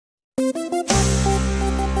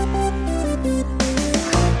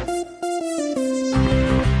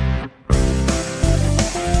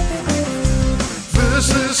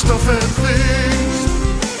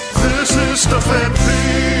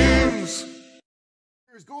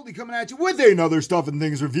Rangers, Goldy coming at you with another Stuff and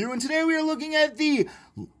Things review, and today we are looking at the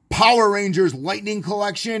Power Rangers Lightning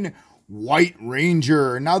Collection White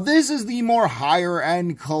Ranger. Now this is the more higher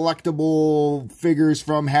end collectible figures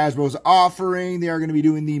from Hasbro's offering. They are going to be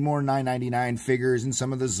doing the more $9.99 figures and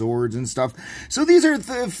some of the Zords and stuff. So these are,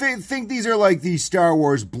 think these are like the Star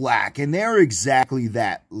Wars Black, and they are exactly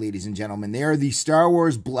that, ladies and gentlemen. They are the Star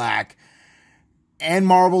Wars Black and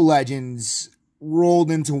Marvel Legends rolled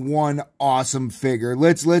into one awesome figure.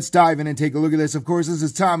 Let's dive in and take a look at this. Of course, this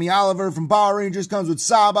is Tommy Oliver from Power Rangers, comes with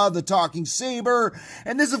Saba, the talking saber,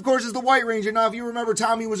 and this, of course, is the White Ranger. Now, if you remember,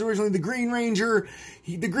 Tommy was originally the Green Ranger.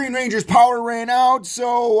 The Green Ranger's power ran out,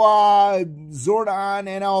 so Zordon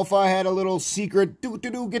and Alpha had a little secret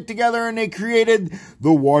get together, and they created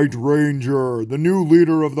the White Ranger, the new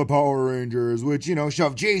leader of the Power Rangers, which, you know,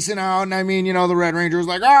 shoved Jason out, and I mean, you know, the Red Ranger was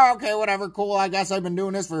like, oh, okay, whatever, cool, I guess I've been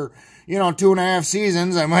doing this for, you know, 2.5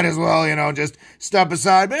 seasons. I might as well, you know, just step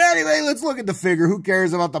aside. But anyway, let's look at the figure. Who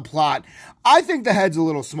cares about the plot? I think the head's a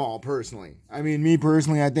little small, personally. I mean, me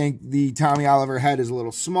personally, I think the Tommy Oliver head is a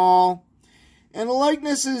little small. And the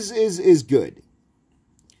likeness is good.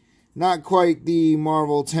 Not quite the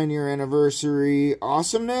Marvel 10-year anniversary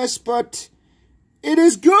awesomeness, but it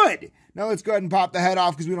is good. Now let's go ahead and pop the head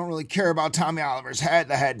off because we don't really care about Tommy Oliver's head.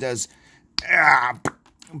 The head does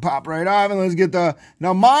pop right off, and let's get the...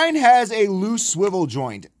 Now, mine has a loose swivel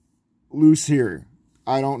joint. Loose here.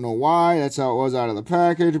 I don't know why. That's how it was out of the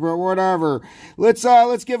package, but whatever. Let's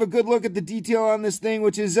give a good look at the detail on this thing,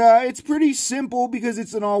 which is, it's pretty simple because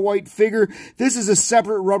it's an all-white figure. This is a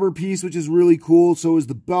separate rubber piece, which is really cool. So is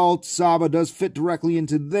the belt. Saba does fit directly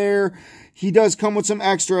into there. He does come with some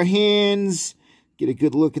extra hands. Get a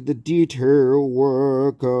good look at the detail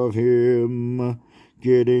work of him.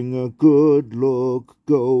 Getting a good look,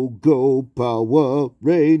 go Power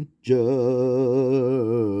Rangers.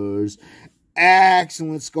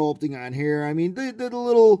 Excellent sculpting on here. I mean, the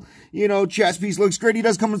little, you know, chest piece looks great. He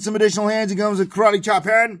does come with some additional hands. He comes with karate chop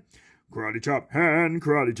hand, karate chop hand,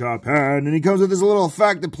 karate chop hand. And he comes with this little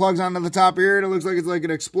effect that plugs onto the top here. And it looks like it's like an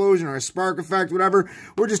explosion or a spark effect, whatever.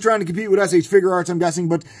 We're just trying to compete with SH Figure Arts, I'm guessing.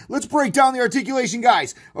 But let's break down the articulation,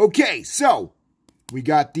 guys. Okay, so we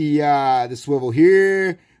got the swivel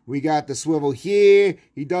here. We got the swivel here.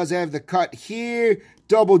 He does have the cut here.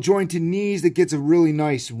 Double jointed knees that gets a really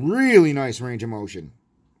nice range of motion.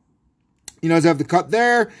 He does have the cut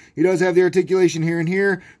there. He does have the articulation here and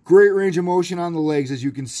here. Great range of motion on the legs, as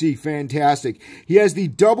you can see. Fantastic. He has the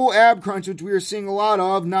double ab crunch, which we are seeing a lot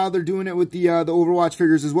of. Now they're doing it with the Overwatch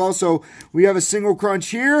figures as well. So we have a single crunch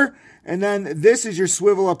here, and then this is your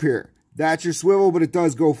swivel up here. That's your swivel, but it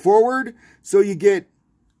does go forward. So you get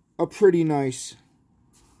a pretty nice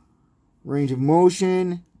range of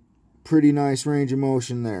motion. Pretty nice range of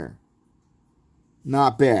motion there.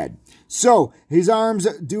 Not bad. So, his arms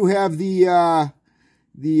do have the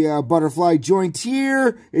butterfly joint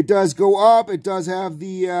here. It does go up. It does have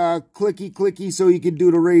the clicky, so you can do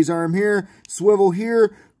the raise arm here. Swivel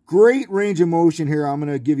here. Great range of motion here. I'm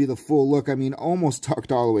going to give you the full look. I mean, almost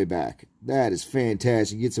tucked all the way back. That is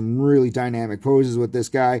fantastic. You get some really dynamic poses with this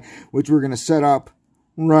guy, which we're going to set up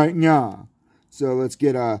right now. So, let's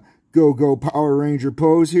get a Go Power Ranger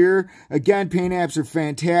pose here. Again, paint apps are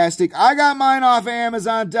fantastic. I got mine off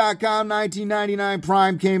Amazon.com, $19.99.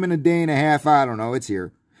 Prime came in a day and a half. I don't know. It's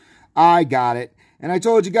here. I got it. And I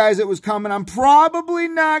told you guys it was coming. I'm probably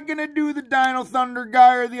not going to do the Dino Thunder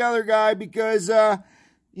guy or the other guy because,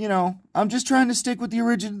 you know, I'm just trying to stick with the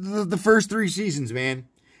original, the first 3 seasons, man.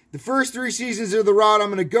 The first 3 seasons are the route I'm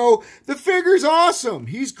going to go. The figure's awesome.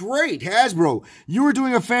 He's great. Hasbro, you are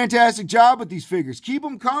doing a fantastic job with these figures. Keep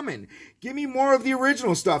them coming. Give me more of the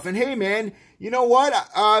original stuff. And hey, man, you know what?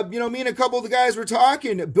 You know, me and a couple of the guys were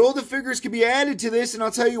talking. Build-A-Figures could be added to this, and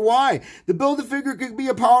I'll tell you why. The Build-A-Figure could be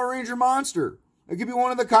a Power Ranger monster. It could be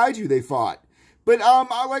one of the kaiju they fought. But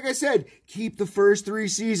like I said, keep the first 3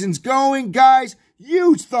 seasons going, guys.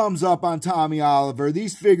 Huge thumbs up on Tommy Oliver.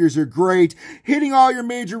 These figures are great. Hitting all your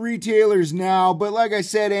major retailers now. But like I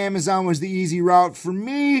said, Amazon was the easy route for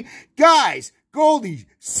me. Guys, Goldy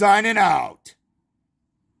signing out.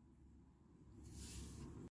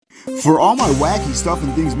 For all my wacky Stuff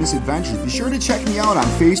and Things misadventures, be sure to check me out on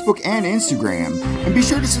Facebook and Instagram. And be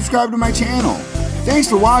sure to subscribe to my channel. Thanks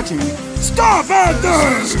for watching. Stuff and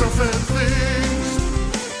Things!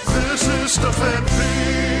 This is Stuff and Things.